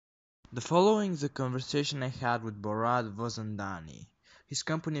The following is a conversation I had with Bharat Vasandani. His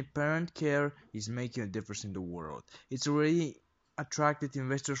company Parent Care is making a difference in the world. It's already attracted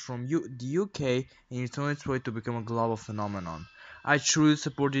investors from the UK and it's on its way to become a global phenomenon. I truly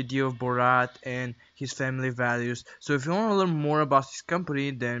support the idea of Bharat and his family values. So if you want to learn more about his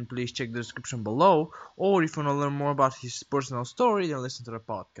company, then please check the description below. Or if you want to learn more about his personal story, then listen to the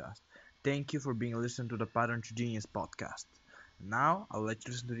podcast. Thank you for being a listener to the Pattern to Genius podcast. Now I'll let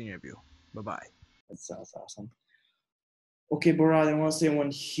you listen to the interview. Bye bye. That sounds awesome. Okay, Bharat, I want to say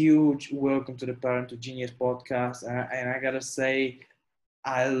one huge welcome to the Parent to Genius podcast. And I got to say,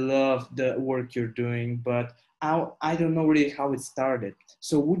 I love the work you're doing, but I don't know really how it started.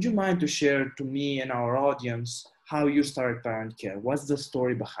 So, would you mind to share to me and our audience how you started Parent Care? What's the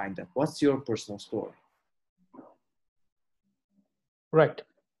story behind that? What's your personal story? Right,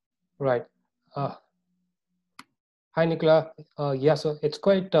 right. Uh, Hi, Nicola. Yeah, so it's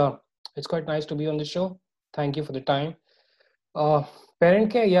quite nice to be on the show. Thank you for the time. Uh,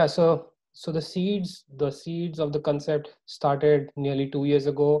 Parent care, yeah. So the seeds of the concept started nearly 2 years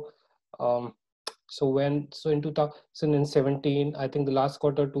ago. Um, so in 2017, I think the last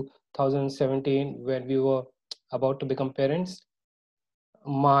quarter 2017, when we were about to become parents,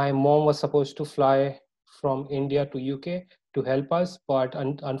 my mom was supposed to fly from India to UK to help us, but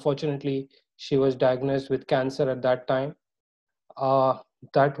unfortunately, she was diagnosed with cancer at that time. uh,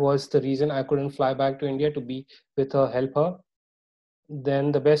 that was the reason I couldn't fly back to India to be with her, help her.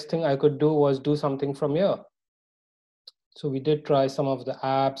 Then the best thing I could do was do something from here. So we did try some of the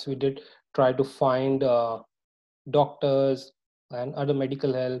apps. We did try to find doctors and other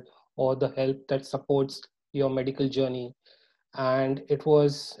medical help or the help that supports your medical journey. And it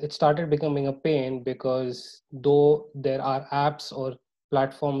started becoming a pain because though there are apps or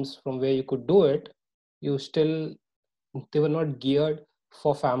platforms from where you could do it, you still they were not geared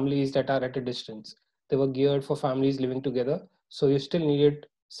for families that are at a distance. They were geared for families living together. So you still needed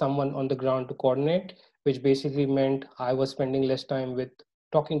someone on the ground to coordinate, which basically meant I was spending less time with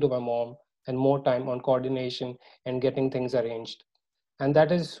talking to my mom and more time on coordination and getting things arranged. And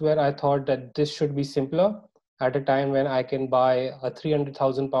that is where I thought that this should be simpler at a time when I can buy a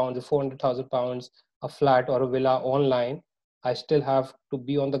 300,000 pounds, a 400,000 pounds, a flat or a villa online. I still have to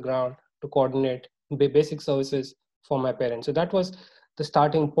be on the ground to coordinate basic services for my parents. So that was the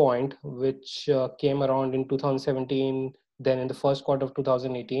starting point, which came around in 2017, then in the first quarter of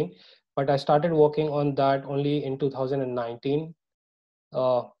 2018. But I started working on that only in 2019.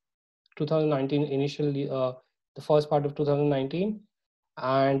 Uh, 2019 initially, the first part of 2019,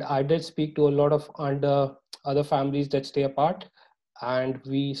 and I did speak to a lot of other families that stay apart, and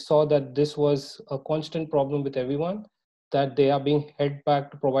we saw that this was a constant problem with everyone, that they are being held back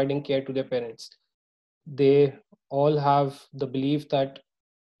to providing care to their parents. They all have the belief that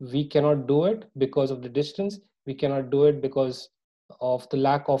we cannot do it because of the distance, we cannot do it because of the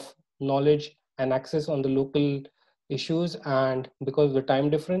lack of knowledge and access on the local issues, and because of the time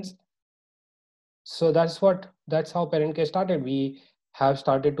difference. So that's how parent care started. We have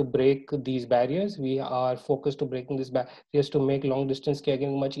started to break these barriers. We are focused to breaking these barriers to make long distance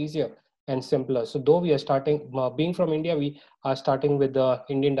caregiving much easier and simpler. So though we are starting, being from India, we are starting with the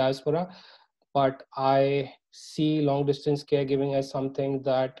Indian diaspora, but I see long distance caregiving as something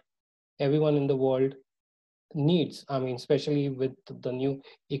that everyone in the world needs. I mean, especially with the new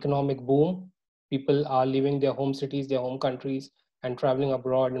economic boom, people are leaving their home cities, their home countries, and traveling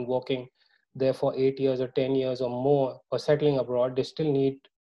abroad and working there for 8 years or 10 years or more, or settling abroad. They still need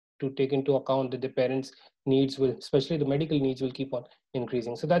to take into account that the parents' needs will, especially the medical needs, will keep on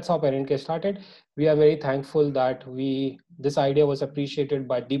increasing. So that's how parent care started. We are very thankful that this idea was appreciated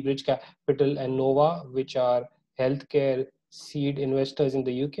by Deep Bridge Capital and Nova, which are healthcare seed investors in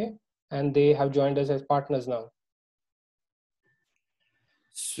the UK, and they have joined us as partners now.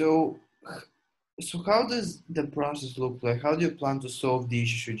 So, so how does the process look like? How do you plan to solve the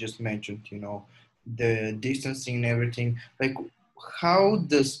issues you just mentioned? The distancing and everything. Like, how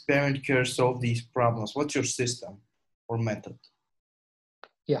does parent care solve these problems? What's your system or method?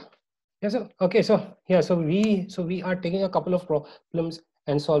 Yeah. Yeah. So okay. So yeah. So we are taking a couple of problems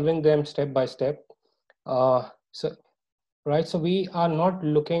and solving them step by step. So right. So we are not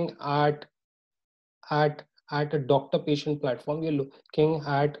looking at at a doctor patient platform. We are looking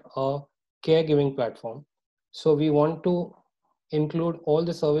at a caregiving platform. So we want to include all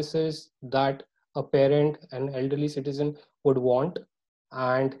the services that a parent and elderly citizen would want,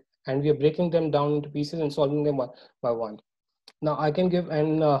 and we are breaking them down into pieces and solving them one by one. Now I can give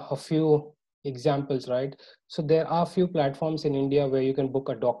a few examples, right? So there are few platforms in India where you can book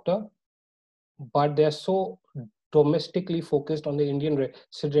a doctor, but they're so domestically focused on the Indian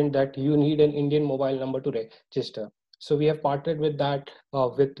resident that you need an Indian mobile number to register. So we have partnered with that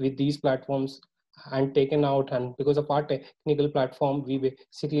with these platforms and taken out, and because of our technical platform, we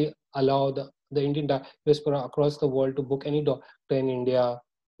basically allow the Indian diaspora across the world to book any doctor in India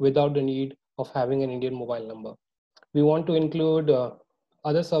without the need of having an Indian mobile number. We want to include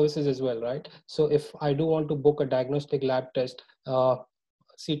other services as well, right? So if I do want to book a diagnostic lab test,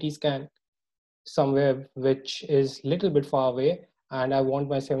 CT scan somewhere which is little bit far away, and I want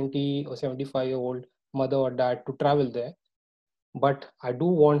my 70 or 75-year-old mother or dad to travel there, but I do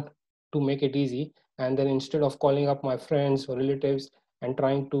want to make it easy. And then instead of calling up my friends or relatives and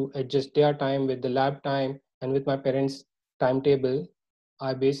trying to adjust their time with the lab time and with my parents' timetable,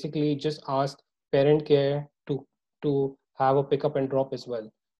 I basically just ask parent care to have a pickup and drop as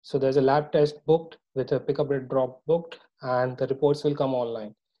well. So there's a lab test booked with a pickup and drop booked, and the reports will come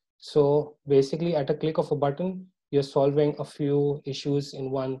online. So basically, at a click of a button, you're solving a few issues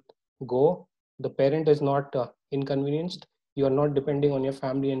in one go. The parent is not inconvenienced, you are not depending on your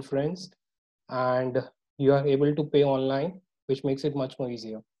family and friends, and you are able to pay online, which makes it much more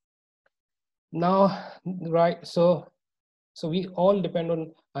easier now. Right, so we all depend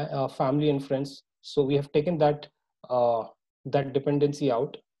on family and friends, so we have taken uh, that dependency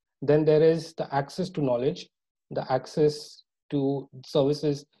out. Then there is the access to knowledge, the access to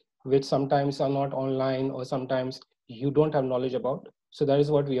services which sometimes are not online or sometimes you don't have knowledge about. So that is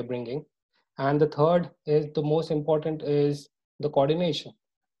what we are bringing. And the third is the most important, is the coordination,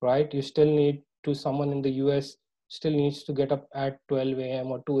 right? You still need to, someone in the US still needs to get up at 12 a.m.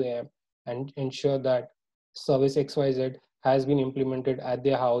 or 2 a.m. and ensure that service XYZ has been implemented at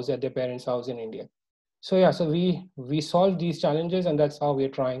their house, at their parents' house in India. So yeah, so we solve these challenges, and that's how we're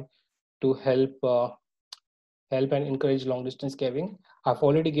trying to help and encourage long distance caring. I've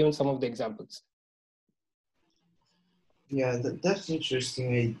already given some of the examples. Yeah, that's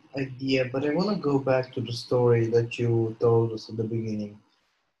interesting idea. But I want to go back to the story that you told us at the beginning.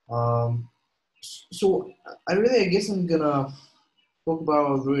 Um, so I guess I'm gonna talk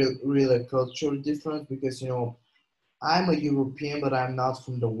about real cultural difference because I'm a European, but I'm not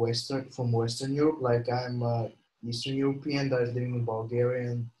from Western Europe. Like I'm a Eastern European that is living in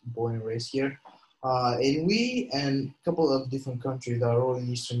Bulgaria and born and raised here. And we and a couple of different countries that are all in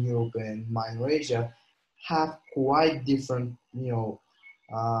Eastern Europe and minor Asia have quite different,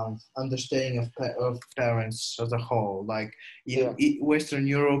 understanding of parents as a whole. Like in Yeah. Western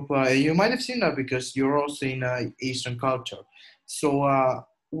Europe, you might have seen that because you're also in Eastern culture. So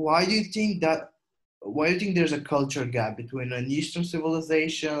why do you think that why do you think there's a culture gap between an Eastern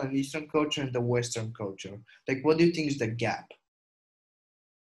civilization, an Eastern culture, and the Western culture? Like, what do you think is the gap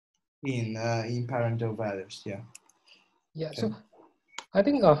in parental values? Yeah. Yeah, Okay. so I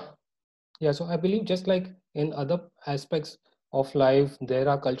think yeah, so I believe just like in other aspects of life, there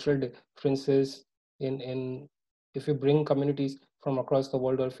are cultural differences in if you bring communities from across the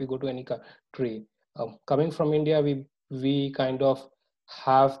world, or if you go to any country. Coming from India, we kind of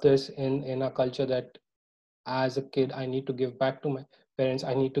have this in our culture that as a kid I need to give back to my parents,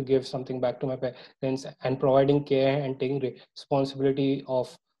 I need to give something back to my parents, and providing care and taking responsibility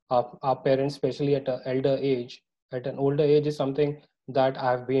of our parents, especially at an elder age, at an older age, is something that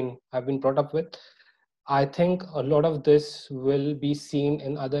I've been brought up with. I think a lot of this will be seen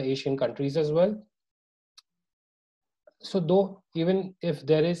in other Asian countries as well. So though even if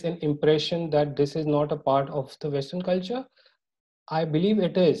there is an impression that this is not a part of the Western culture, I believe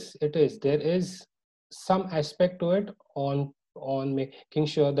it is. It is. There is some aspect to it on making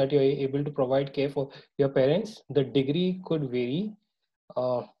sure that you're able to provide care for your parents. The degree could vary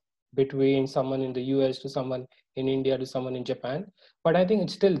uh, between someone in the US to someone in India to someone in Japan, but I think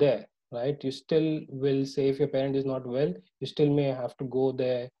it's still there, right? You still will say if your parent is not well, you still may have to go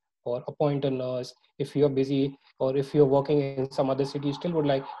there or appoint a nurse. If you're busy or if you're working in some other city, you still would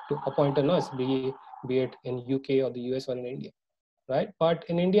like to appoint a nurse, be it in UK or the US or in India, right? But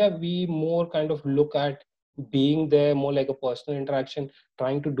in India, we more kind of look at being there more like a personal interaction,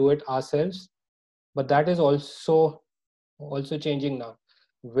 trying to do it ourselves. But that is also changing now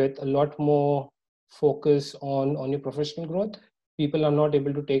with a lot more focus on your professional growth. People are not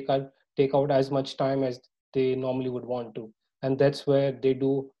able to take out as much time as they normally would want to, and that's where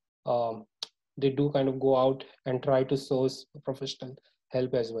um, they do kind of go out and try to source professional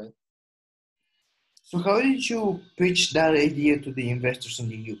help as well. So, how did you pitch that idea to the investors in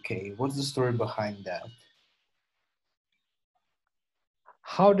the UK? What's the story behind that?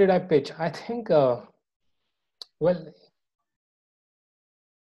 How did I pitch? I think well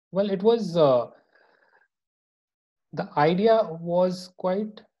it was the idea was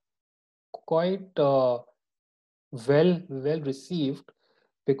quite well received,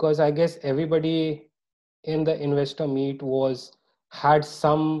 because I guess everybody in the investor meet was had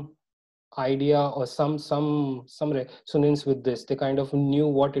some idea or some resonance with this. They kind of knew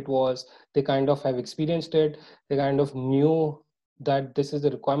what it was, they kind of have experienced it, they kind of knew that this is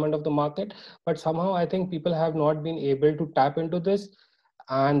the requirement of the market. But somehow I think people have not been able to tap into this,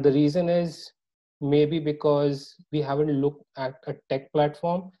 and the reason is maybe because we haven't looked at a tech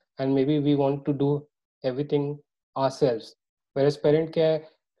platform, and maybe we want to do everything ourselves, whereas parent care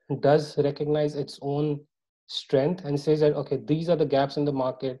does recognize its own strength and says that okay, these are the gaps in the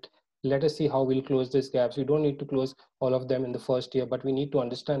market, let us see how we'll close these gaps. We don't need to close all of them in the first year, but we need to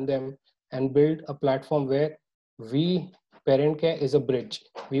understand them and build a platform where we, parent care is a bridge.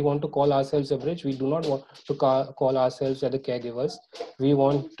 We want to call ourselves a bridge. We do not want to call ourselves as the caregivers. We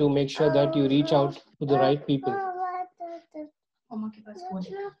want to make sure that you reach out to the right people.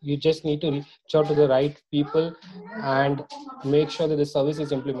 You just need to reach out to the right people and make sure that the service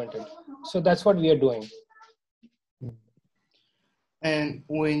is implemented. So that's what we are doing. And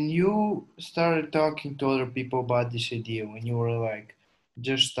when you started talking to other people about this idea, when you were like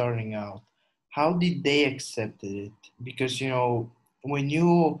just starting out, how did they accept it? Because when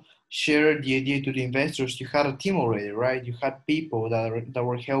you shared the idea to the investors, you had a team already, right? You had people that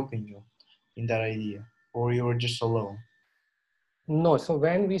were helping you in that idea, or you were just alone. No, so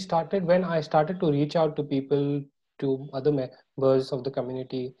when I started to reach out to people, to other members of the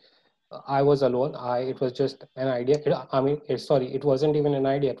community, I was alone. It was just an idea. Sorry, it wasn't even an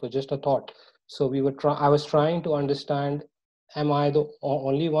idea. It was just a thought. So I was trying to understand, am I the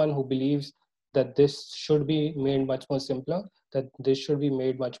only one who believes that this should be made much more simpler, that this should be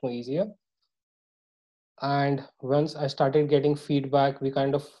made much more easier? And once I started getting feedback, I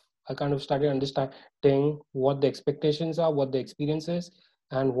kind of started understanding what the expectations are, what the experience is,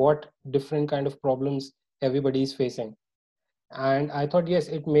 and what different kind of problems everybody is facing. And I thought, yes,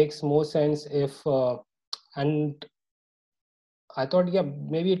 it makes more sense if and I thought, yeah,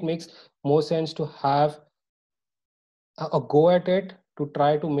 maybe it makes more sense to have a go at it, to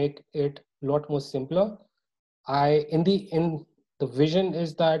try to make it a lot more simpler. I in the in the vision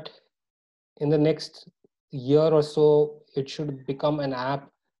is that in the next year or so, it should become an app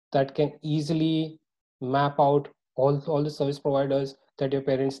that can easily map out all the service providers that your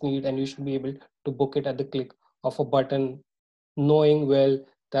parents need, and you should be able to book it at the click of a button, knowing well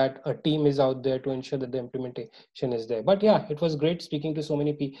that a team is out there to ensure that the implementation is there. But yeah, it was great speaking to so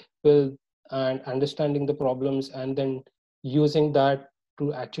many people and understanding the problems, and then using that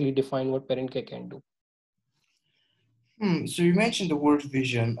to actually define what parent care can do. So you mentioned the word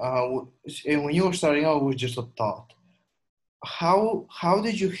vision, and when you were starting out, it was just a thought. How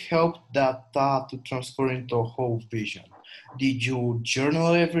did you help that thought to transfer into a whole vision? Did you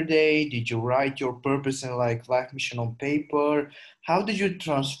journal every day? Did you write your purpose and like life mission on paper? How did you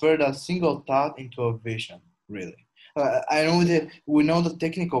transfer that single thought into a vision? Really, I know that we know the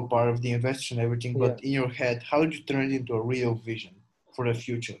technical part of the investor and everything, Yeah. but in your head, how did you turn it into a real vision for the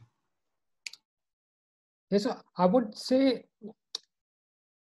future? Yes, I would say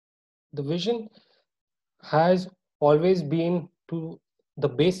the vision has always been to the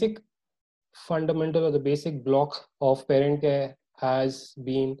basic fundamental, or the basic block of parent care has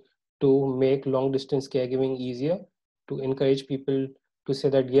been to make long distance caregiving easier, to encourage people to say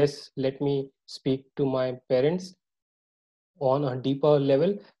that yes, let me speak to my parents on a deeper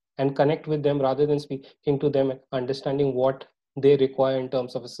level and connect with them rather than speaking to them and understanding what they require in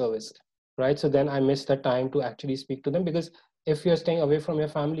terms of a service, right? So then I miss the time to actually speak to them, because if you're staying away from your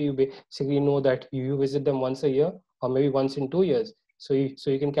family, you basically know that you visit them once a year or maybe once in 2 years. So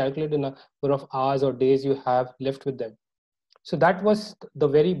you can calculate the number of hours or days you have left with them. So that was the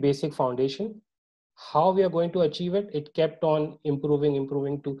very basic foundation. How we are going to achieve it, it kept on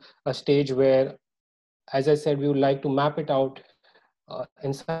improving to a stage where, as I said, we would like to map it out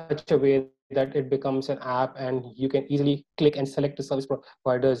in such a way that it becomes an app, and you can easily click and select the service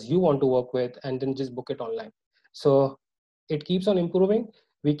providers you want to work with and then just book it online. So it keeps on improving.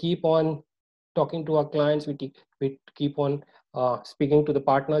 We keep on talking to our clients. We keep on speaking to the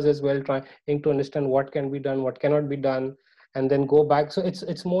partners as well, trying to understand what can be done, what cannot be done, and then go back. So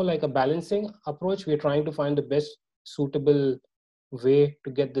it's more like a balancing approach. We're trying to find the best suitable way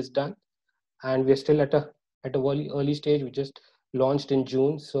to get this done, and we're still at a early stage. We just launched in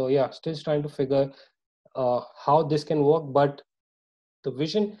June, so yeah, still trying to figure how this can work, but the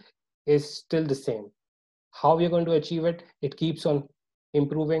vision is still the same. How we're going to achieve it, it keeps on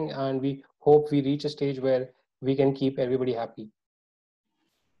improving, and we hope we reach a stage where we can keep everybody happy.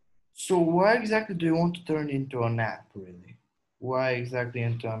 So why exactly do you want to turn it into an app, really? Why exactly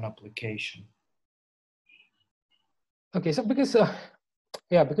into an application? Okay, so because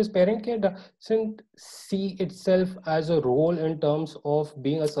yeah, because parent care doesn't see itself as a role in terms of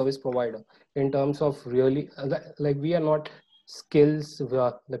being a service provider, in terms of really like we are not skills.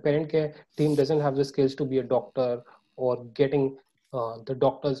 The parent care team doesn't have the skills to be a doctor or getting the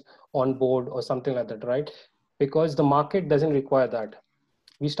doctors on board or something like that, right? Because the market doesn't require that.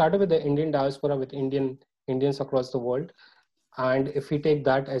 We started with the Indian diaspora with Indians across the world, and if we take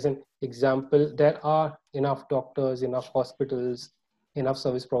that as an example, there are enough doctors, enough hospitals, enough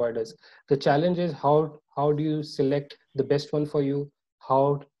service providers. The challenge is how do you select the best one for you?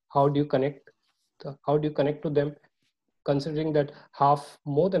 How do you connect? How do you connect to them? Considering that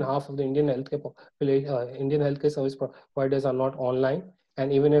more than half of the Indian healthcare service providers are not online,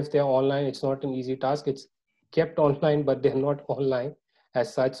 and even if they are online, it's not an easy task. It's kept online, but they're not online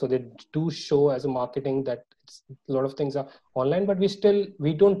as such. So they do show as a marketing that a lot of things are online, but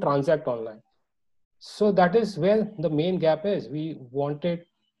we don't transact online. So that is where the main gap is. We wanted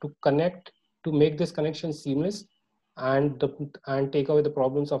to connect, to make this connection seamless, and take away the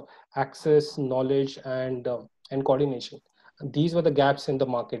problems of access, knowledge, and coordination. And these were the gaps in the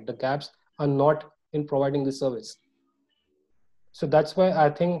market. The gaps are not in providing the service. So that's why I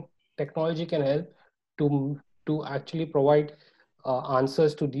think technology can help to actually provide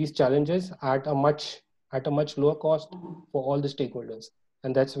answers to these challenges at a much lower cost for all the stakeholders.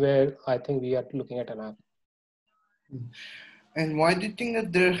 And that's where I think we are looking at an app. And why do you think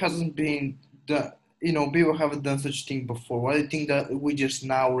that there hasn't been the, people haven't done such thing before? Why do you think that we just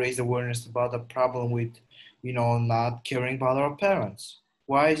now raise awareness about the problem with, not caring about our parents?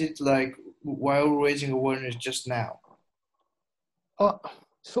 Why is it like, why are we raising awareness just now? Uh,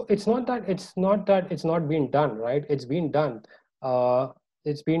 so it's not being done, right? It's been done. Uh,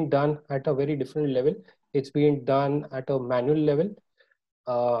 it's been done at a very different level. It's been done at a manual level.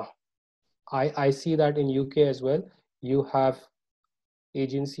 Uh, I see that in UK as well. You have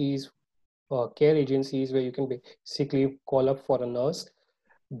agencies, care agencies where you can basically call up for a nurse,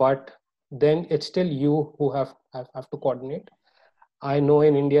 but then it's still you who have to coordinate. I know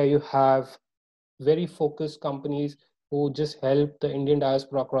in India you have very focused companies who just help the Indian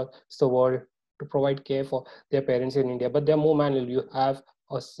diaspora across the world to provide care for their parents in India. But they're more manual. You have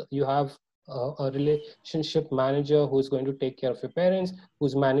a relationship manager who's going to take care of your parents,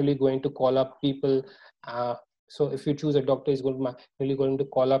 who's manually going to call up people. Uh, so if you choose a doctor, he's going to manually going to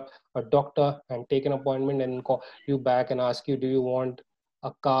call up a doctor and take an appointment and call you back and ask you, do you want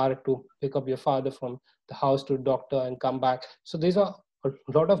a car to pick up your father from the house to the doctor and come back? So these are a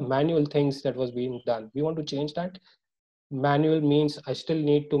lot of manual things that was being done. We want to change that. Manual means I still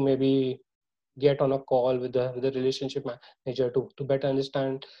need to maybe get on a call with the relationship manager to better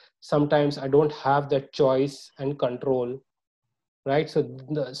understand. Sometimes I don't have that choice and control, right?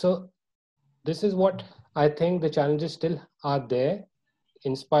 So this is what I think the challenges still are there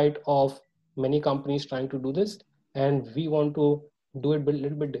in spite of many companies trying to do this, and we want to do it a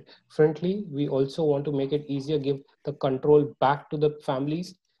little bit differently. We also want to make it easier, give the control back to the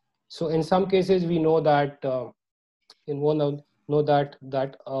families. So in some cases we know that in one know that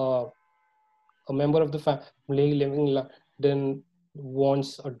a member of the family living in London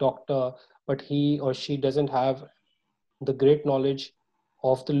wants a doctor, but he or she doesn't have the great knowledge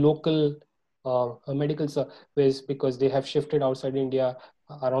of the local medical service because they have shifted outside India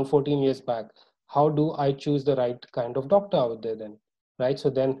around 14 years back. How do I choose the right kind of doctor out there then? Right. So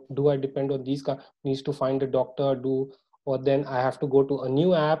then do I depend on these companies to find a doctor? Or then I have to go to a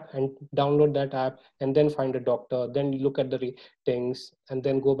new app and download that app and then find a doctor, then look at the ratings and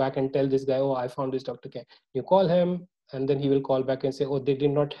then go back and tell this guy, oh, I found this doctor. Can you call him? And then he will call back and say, oh, they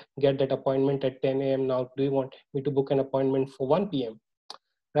did not get that appointment at 10 a.m. Now, do you want me to book an appointment for 1 p.m.?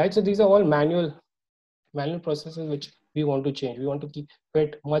 Right. So these are all manual processes which we want to change. We want to keep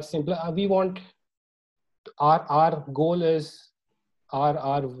it much simpler. We want our goal is our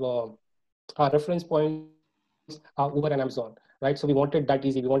our reference points are Uber and Amazon, right? So we want it that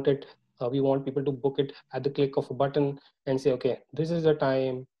easy. We want people to book it at the click of a button and say, okay, this is the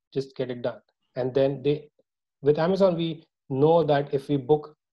time, just get it done. And then with Amazon, we know that if we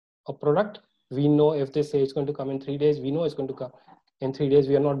book a product, we know if they say it's going to come in 3 days, we know it's going to come in 3 days.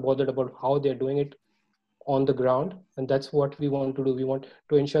 We are not bothered about how they're doing it on the ground. And that's what we want to do. We want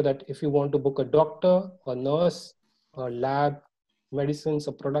to ensure that if you want to book a doctor, a nurse, a lab, medicines,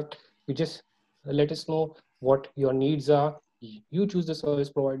 a product, you just let us know what your needs are. You choose the service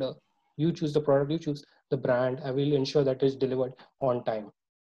provider, you choose the product, you choose the brand. I will ensure that it's delivered on time.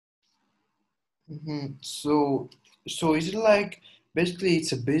 So is it like basically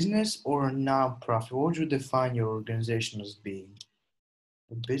it's a business or a non-profit? What would you define your organization as being?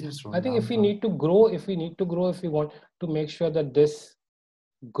 A business or a I think if we non-profit? need to grow, if we want to make sure that this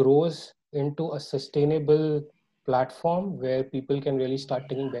grows into a sustainable platform where people can really start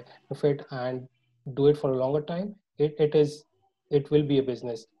taking benefit and do it for a longer time, it will be a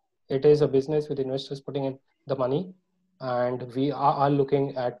business. It is a business with investors putting in the money, and we are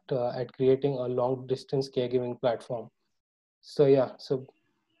looking at creating a long distance caregiving platform. So yeah, so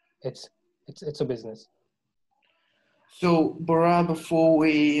it's it's a business. So, Bora, before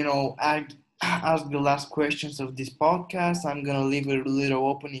we, ask the last questions of this podcast, I'm gonna leave it a little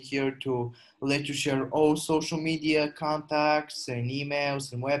open here to let you share all social media contacts and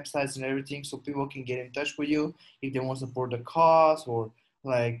emails and websites and everything, so people can get in touch with you if they want to support the cause or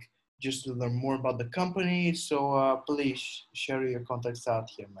like just to learn more about the company. So, please share your contacts out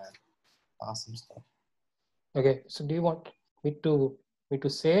here, man. Awesome stuff. Okay, so do you want me to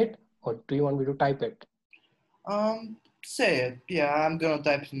say it, or do you want me to type it? Say it. Yeah, I'm gonna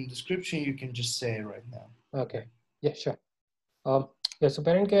type it in the description. You can just say it right now. Okay, yeah, sure. Um, yeah, so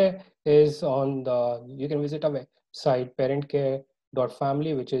parent care is on the, you can visit our website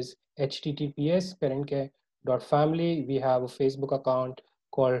parentcare.family, which is https parentcare.family. We have a Facebook account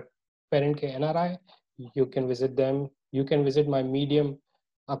called Parent Care NRI. You can visit them. You can visit my Medium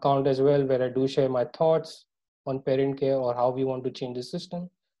account as well, where I do share my thoughts on parent care or how we want to change the system.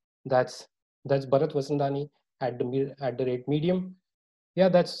 That's Bharat Vasandani at the rate Medium. Yeah,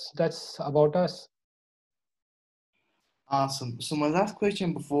 that's about us. Awesome. So my last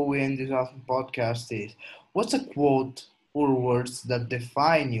question before we end this awesome podcast is, what's a quote or words that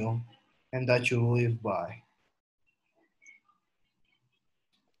define you and that you live by?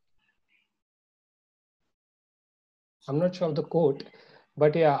 I'm not sure of the quote,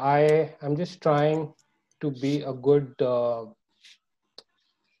 but yeah, I'm just trying to be a good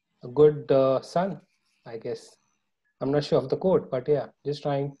son, I guess. I'm not sure of the quote, but yeah, just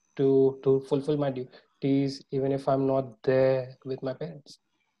trying to fulfill my duties even if I'm not there with my parents.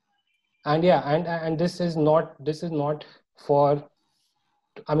 And yeah, and this is not for,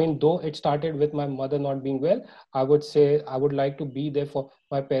 I mean, though it started with my mother not being well, I would say I would like to be there for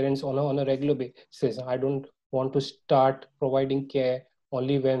my parents on a regular basis. I don't want to start providing care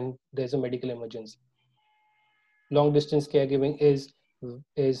only when there's a medical emergency. Long distance caregiving is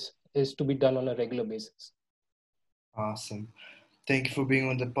to be done on a regular basis. Awesome. Thank you for being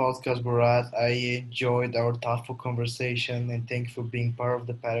on the podcast, Bharat. I enjoyed our thoughtful conversation and thank you for being part of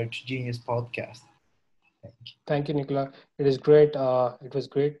the Parrot Genius podcast. Thank you. Thank you, Nicola. It is great. It was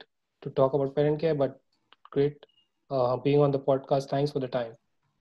great to talk about parent care, but great being on the podcast. Thanks for the time.